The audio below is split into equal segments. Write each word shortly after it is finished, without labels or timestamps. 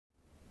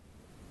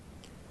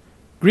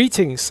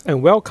Greetings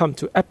and welcome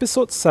to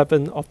episode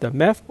 7 of the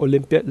Math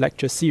Olympiad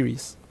Lecture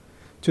series.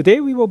 Today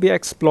we will be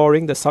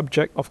exploring the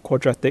subject of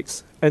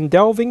quadratics and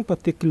delving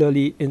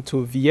particularly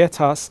into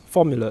Vieta's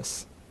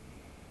formulas.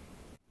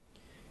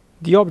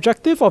 The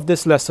objective of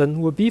this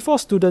lesson will be for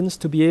students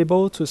to be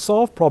able to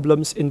solve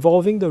problems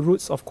involving the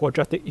roots of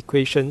quadratic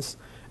equations,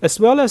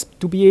 as well as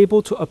to be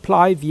able to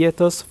apply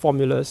Vieta's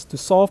formulas to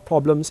solve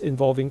problems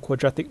involving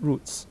quadratic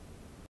roots.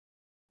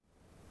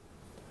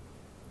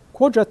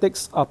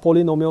 Quadratics are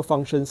polynomial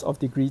functions of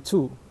degree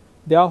 2.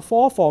 There are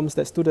 4 forms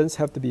that students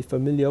have to be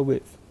familiar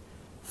with.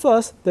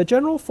 First, the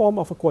general form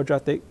of a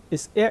quadratic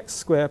is ax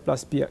squared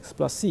plus bx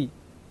plus c.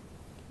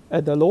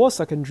 At the lower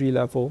secondary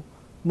level,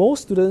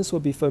 most students will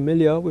be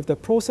familiar with the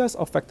process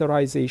of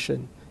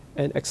factorization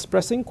and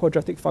expressing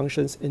quadratic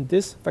functions in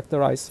this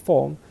factorized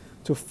form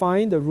to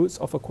find the roots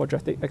of a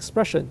quadratic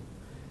expression.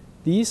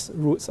 These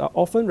roots are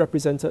often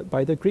represented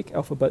by the Greek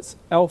alphabets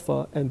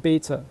alpha and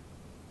beta.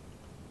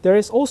 There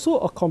is also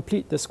a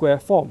complete the square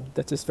form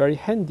that is very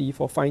handy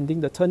for finding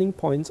the turning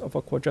points of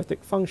a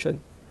quadratic function.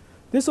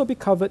 This will be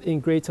covered in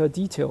greater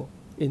detail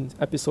in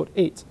episode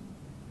 8.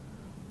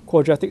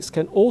 Quadratics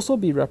can also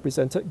be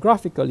represented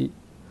graphically.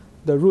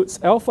 The roots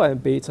alpha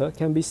and beta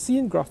can be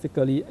seen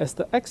graphically as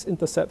the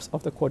x-intercepts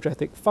of the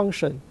quadratic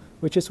function,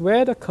 which is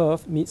where the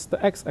curve meets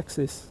the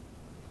x-axis.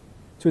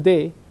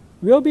 Today,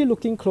 we'll be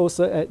looking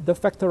closer at the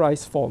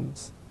factorized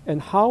forms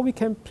and how we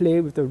can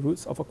play with the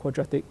roots of a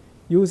quadratic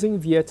using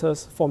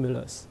Vieta's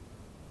formulas.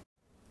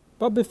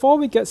 But before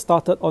we get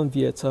started on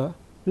Vieta,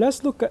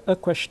 let's look at a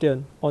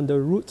question on the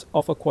root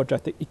of a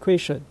quadratic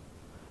equation.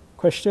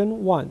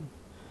 Question 1.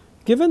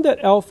 Given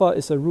that alpha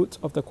is a root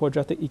of the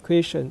quadratic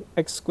equation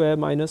x squared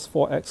minus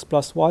 4x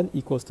plus 1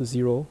 equals to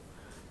 0,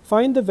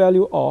 find the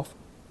value of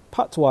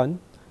part 1,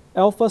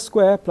 alpha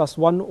squared plus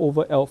 1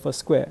 over alpha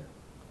squared,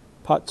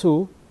 part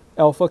 2,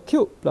 alpha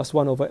cubed plus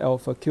 1 over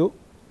alpha cubed,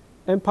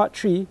 and part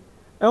 3,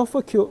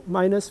 alpha cubed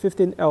minus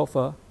 15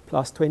 alpha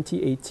plus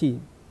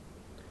 2018.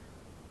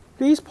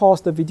 Please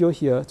pause the video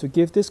here to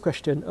give this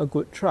question a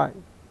good try.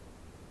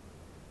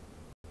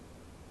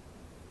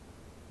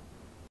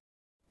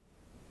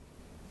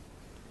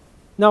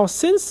 Now,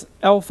 since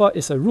alpha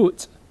is a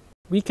root,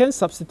 we can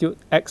substitute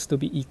x to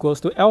be equals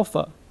to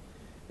alpha.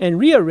 And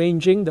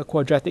rearranging the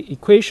quadratic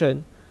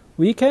equation,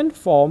 we can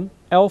form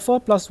alpha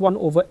plus 1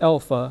 over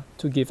alpha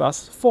to give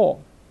us 4.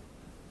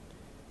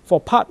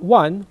 For part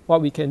 1,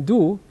 what we can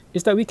do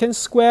is that we can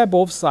square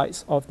both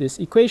sides of this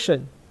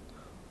equation.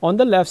 On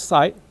the left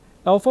side,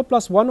 alpha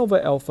plus 1 over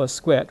alpha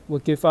squared will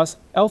give us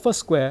alpha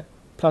squared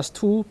plus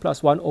 2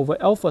 plus 1 over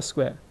alpha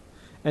squared,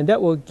 and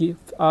that will give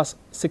us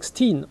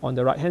 16 on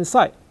the right hand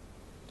side.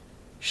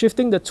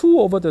 Shifting the 2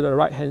 over to the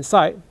right hand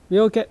side, we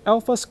will get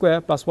alpha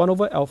squared plus 1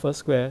 over alpha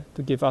squared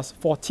to give us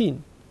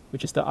 14,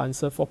 which is the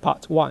answer for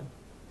part 1.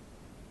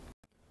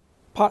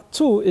 Part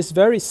 2 is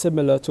very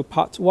similar to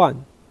part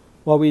 1.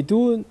 What we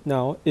do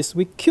now is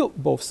we cube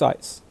both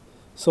sides.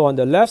 So on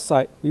the left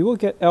side, we will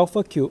get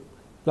alpha cubed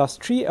plus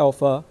 3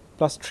 alpha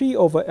plus 3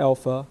 over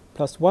alpha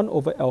plus 1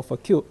 over alpha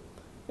cubed.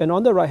 And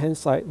on the right hand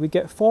side, we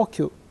get 4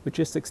 cubed, which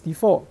is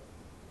 64.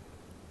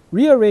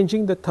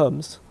 Rearranging the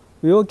terms,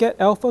 we will get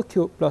alpha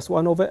cubed plus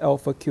 1 over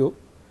alpha cubed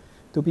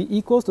to be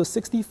equals to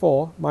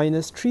 64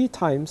 minus 3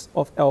 times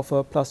of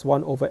alpha plus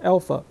 1 over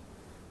alpha,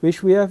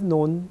 which we have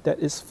known that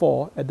is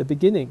 4 at the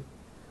beginning.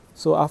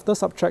 So after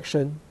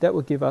subtraction, that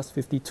will give us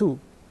 52,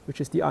 which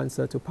is the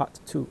answer to part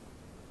 2.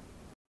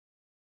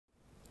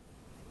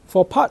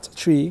 For part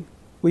 3,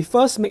 we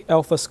first make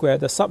alpha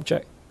squared the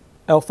subject.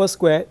 Alpha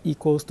squared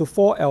equals to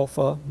 4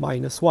 alpha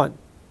minus 1.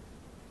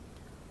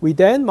 We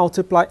then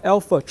multiply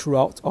alpha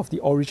throughout of the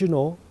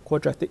original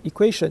quadratic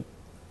equation.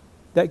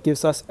 That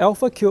gives us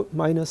alpha cubed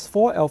minus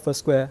 4 alpha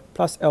squared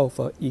plus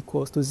alpha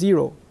equals to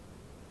 0.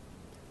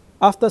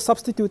 After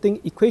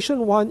substituting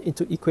equation 1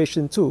 into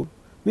equation 2,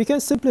 we can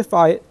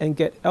simplify it and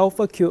get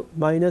alpha cubed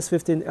minus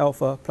 15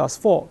 alpha plus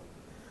 4.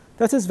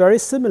 That is very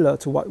similar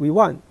to what we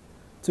want.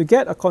 To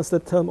get a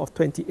constant term of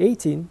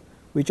 2018,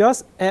 we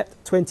just add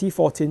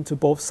 2014 to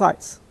both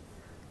sides.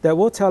 That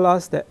will tell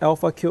us that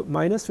alpha cubed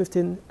minus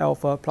 15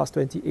 alpha plus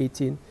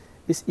 2018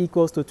 is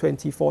equals to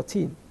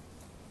 2014.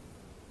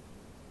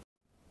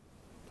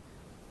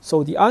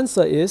 So the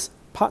answer is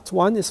part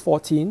 1 is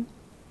 14,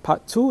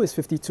 part 2 is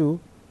 52,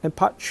 and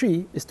part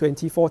 3 is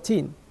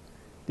 2014.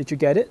 Did you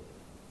get it?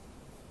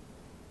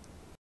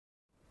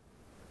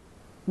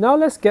 Now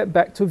let's get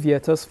back to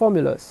Vieta's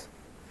formulas.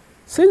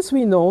 Since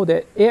we know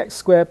that ax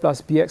squared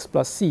plus bx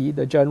plus c,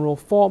 the general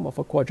form of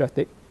a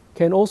quadratic,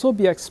 can also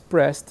be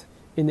expressed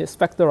in its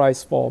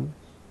factorized form,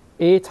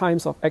 a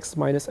times of x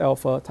minus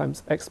alpha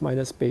times x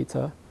minus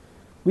beta,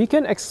 we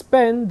can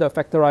expand the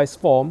factorized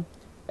form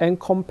and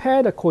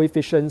compare the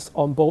coefficients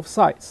on both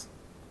sides.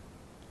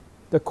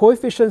 The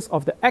coefficients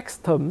of the x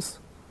terms,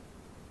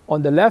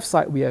 on the left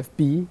side we have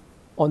b,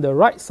 on the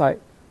right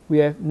side we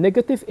have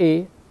negative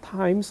a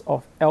times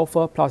of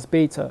alpha plus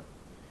beta.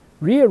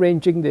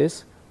 Rearranging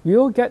this, we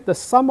will get the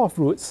sum of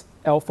roots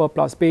alpha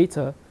plus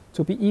beta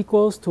to be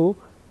equals to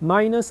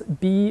minus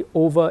b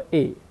over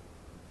a.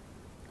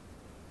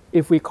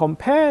 If we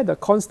compare the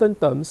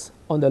constant terms,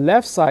 on the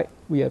left side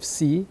we have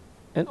c,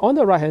 and on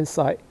the right hand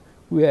side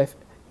we have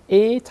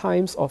a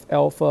times of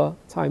alpha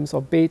times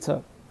of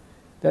beta.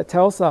 That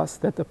tells us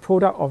that the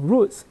product of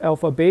roots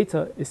alpha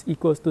beta is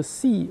equals to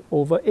c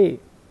over a.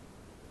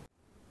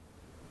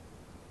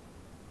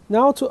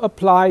 Now to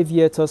apply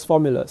Vieta's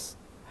formulas.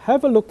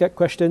 Have a look at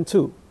question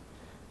 2.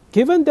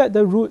 Given that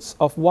the roots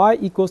of y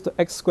equals to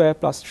x squared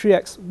plus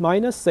 3x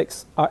minus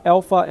 6 are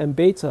alpha and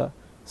beta,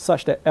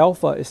 such that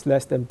alpha is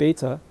less than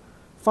beta,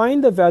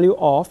 find the value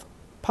of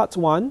part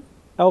 1,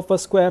 alpha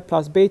squared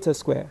plus beta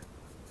squared,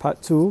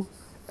 part 2,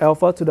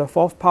 alpha to the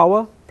 4th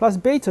power plus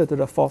beta to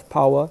the 4th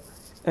power,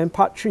 and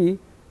part 3,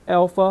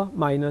 alpha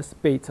minus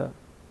beta.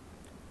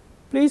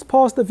 Please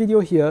pause the video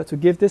here to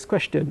give this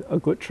question a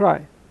good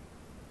try.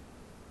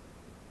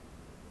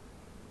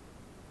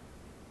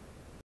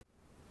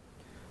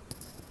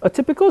 A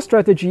typical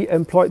strategy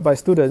employed by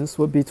students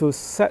would be to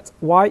set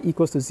y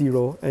equals to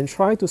 0 and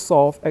try to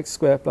solve x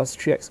squared plus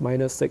 3x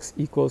minus 6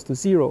 equals to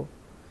 0.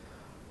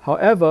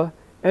 However,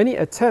 any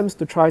attempts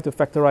to try to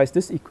factorize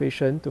this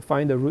equation to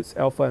find the roots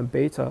alpha and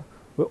beta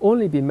will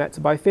only be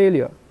met by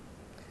failure.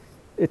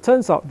 It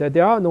turns out that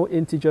there are no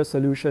integer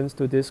solutions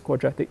to this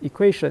quadratic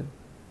equation.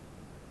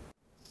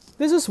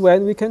 This is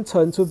when we can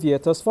turn to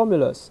Vieta's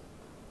formulas.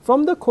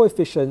 From the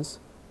coefficients,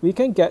 we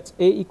can get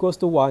a equals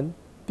to 1,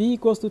 b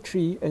equals to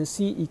 3, and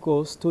c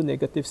equals to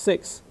negative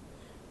 6.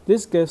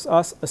 This gives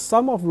us a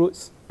sum of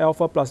roots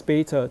alpha plus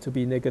beta to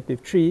be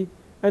negative 3,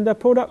 and the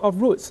product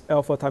of roots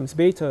alpha times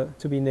beta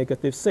to be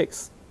negative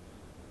 6.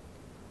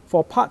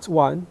 For part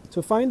 1,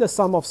 to find the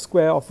sum of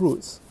square of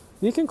roots,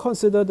 we can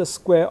consider the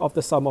square of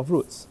the sum of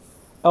roots.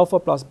 Alpha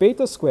plus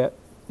beta squared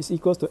is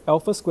equals to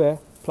alpha squared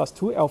plus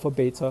 2 alpha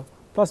beta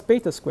plus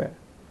beta squared.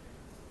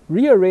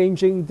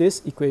 Rearranging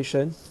this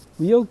equation,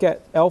 we'll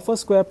get alpha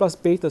squared plus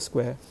beta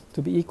squared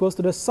to be equals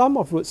to the sum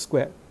of roots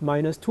squared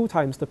minus 2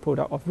 times the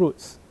product of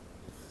roots.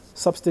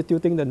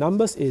 Substituting the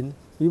numbers in,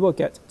 we will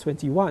get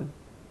 21.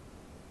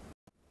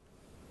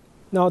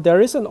 Now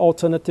there is an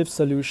alternative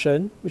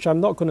solution, which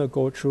I'm not going to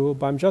go through,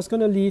 but I'm just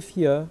going to leave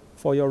here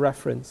for your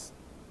reference.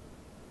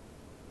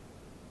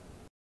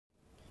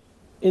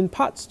 In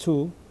part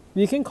 2,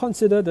 we can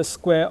consider the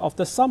square of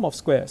the sum of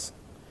squares.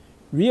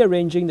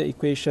 Rearranging the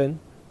equation,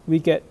 we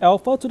get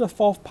alpha to the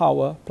 4th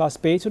power plus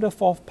beta to the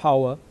 4th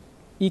power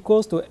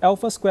equals to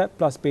alpha squared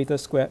plus beta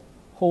squared,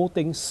 whole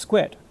thing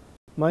squared,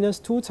 minus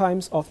 2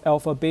 times of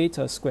alpha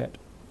beta squared.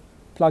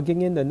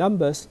 Plugging in the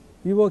numbers,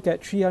 we will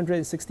get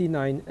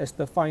 369 as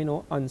the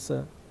final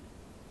answer.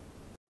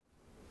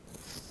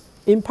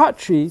 In part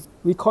 3,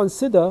 we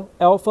consider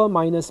alpha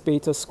minus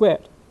beta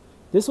squared.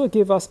 This will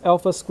give us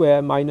alpha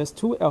squared minus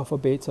 2 alpha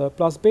beta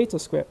plus beta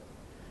squared.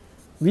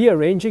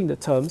 Rearranging the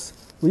terms,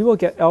 we will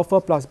get alpha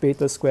plus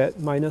beta squared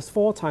minus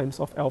 4 times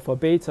of alpha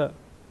beta.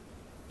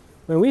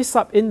 When we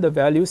sub in the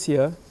values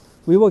here,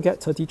 we will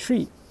get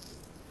 33.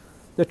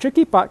 The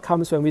tricky part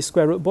comes when we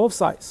square root both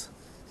sides.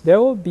 There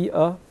will be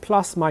a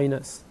plus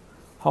minus.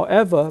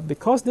 However,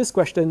 because this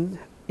question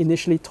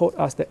initially told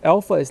us that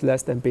alpha is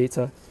less than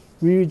beta,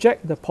 we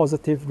reject the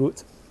positive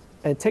root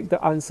and take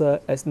the answer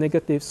as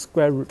negative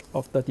square root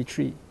of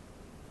 33.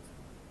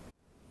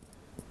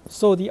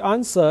 So the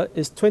answer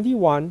is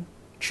 21,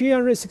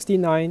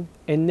 369,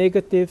 and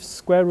negative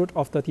square root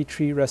of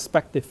 33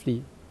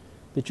 respectively.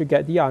 Did you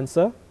get the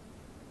answer?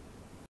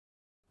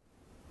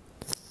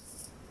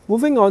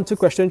 Moving on to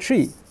question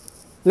 3.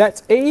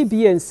 Let A,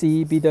 B, and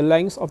C be the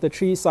lengths of the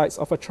 3 sides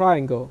of a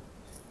triangle.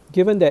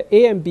 Given that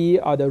A and B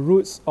are the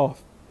roots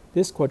of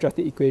this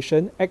quadratic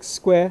equation, x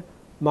squared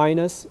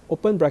minus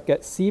open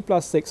bracket c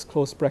plus 6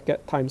 close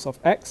bracket times of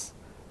x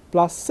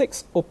plus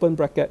 6 open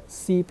bracket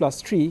c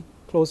plus 3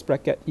 close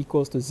bracket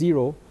equals to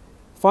 0,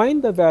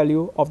 find the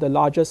value of the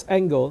largest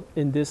angle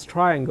in this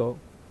triangle.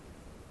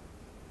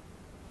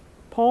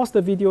 Pause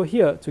the video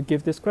here to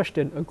give this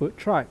question a good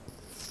try.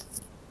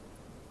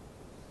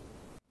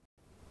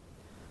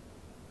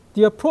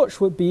 The approach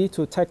would be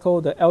to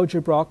tackle the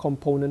algebra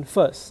component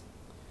first.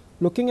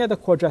 Looking at the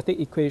quadratic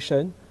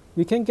equation,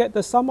 we can get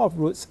the sum of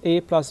roots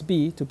a plus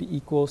b to be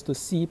equals to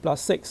c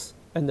plus 6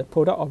 and the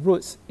product of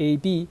roots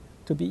ab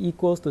to be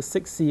equals to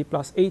 6c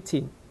plus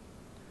 18.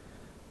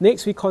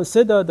 Next, we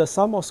consider the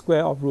sum of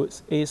square of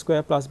roots a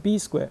squared plus b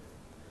squared.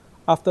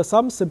 After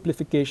some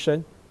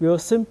simplification, we will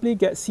simply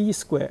get c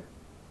squared.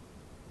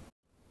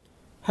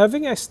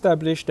 Having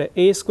established that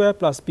a squared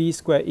plus b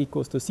squared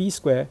equals to c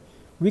squared,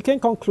 we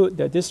can conclude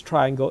that this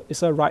triangle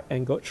is a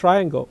right-angled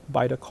triangle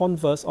by the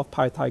converse of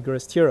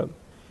Pythagoras' theorem.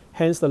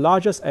 Hence, the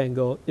largest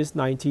angle is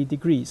 90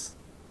 degrees.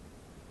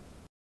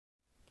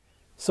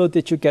 So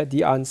did you get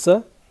the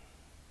answer?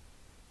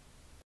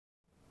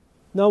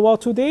 Now, while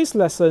today's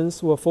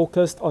lessons were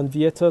focused on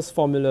Vieta's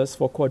formulas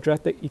for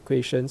quadratic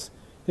equations,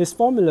 his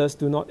formulas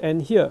do not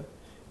end here.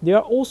 They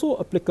are also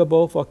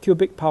applicable for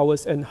cubic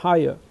powers and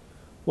higher.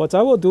 What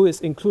I will do is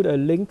include a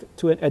link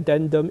to an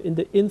addendum in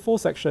the info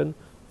section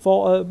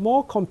for a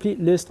more complete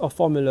list of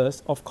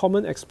formulas of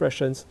common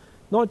expressions,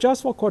 not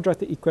just for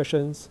quadratic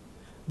equations,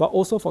 but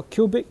also for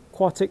cubic,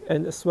 quartic,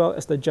 and as well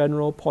as the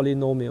general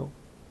polynomial.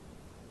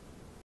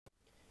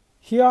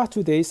 Here are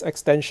today's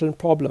extension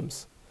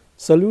problems.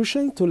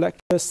 Solution to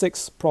Lecture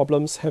 6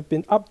 problems have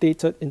been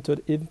updated into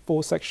the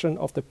info section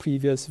of the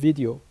previous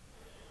video.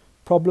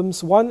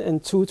 Problems 1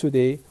 and 2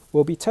 today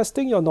will be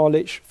testing your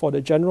knowledge for the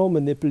general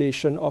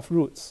manipulation of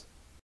roots.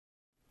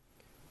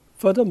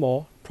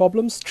 Furthermore,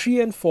 problems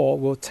 3 and 4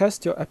 will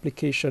test your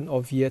application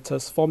of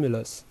Vieta's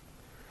formulas.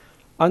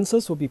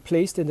 Answers will be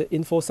placed in the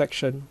info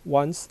section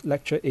once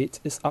Lecture 8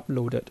 is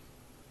uploaded.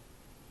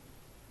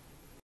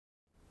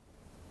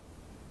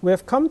 We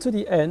have come to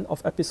the end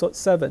of episode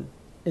 7.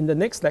 In the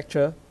next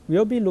lecture,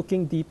 we'll be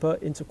looking deeper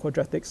into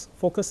quadratics,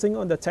 focusing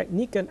on the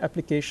technique and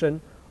application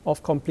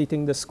of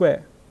completing the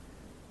square.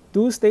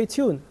 Do stay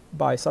tuned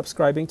by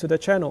subscribing to the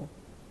channel.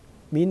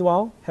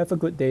 Meanwhile, have a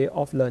good day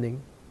of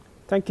learning.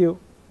 Thank you.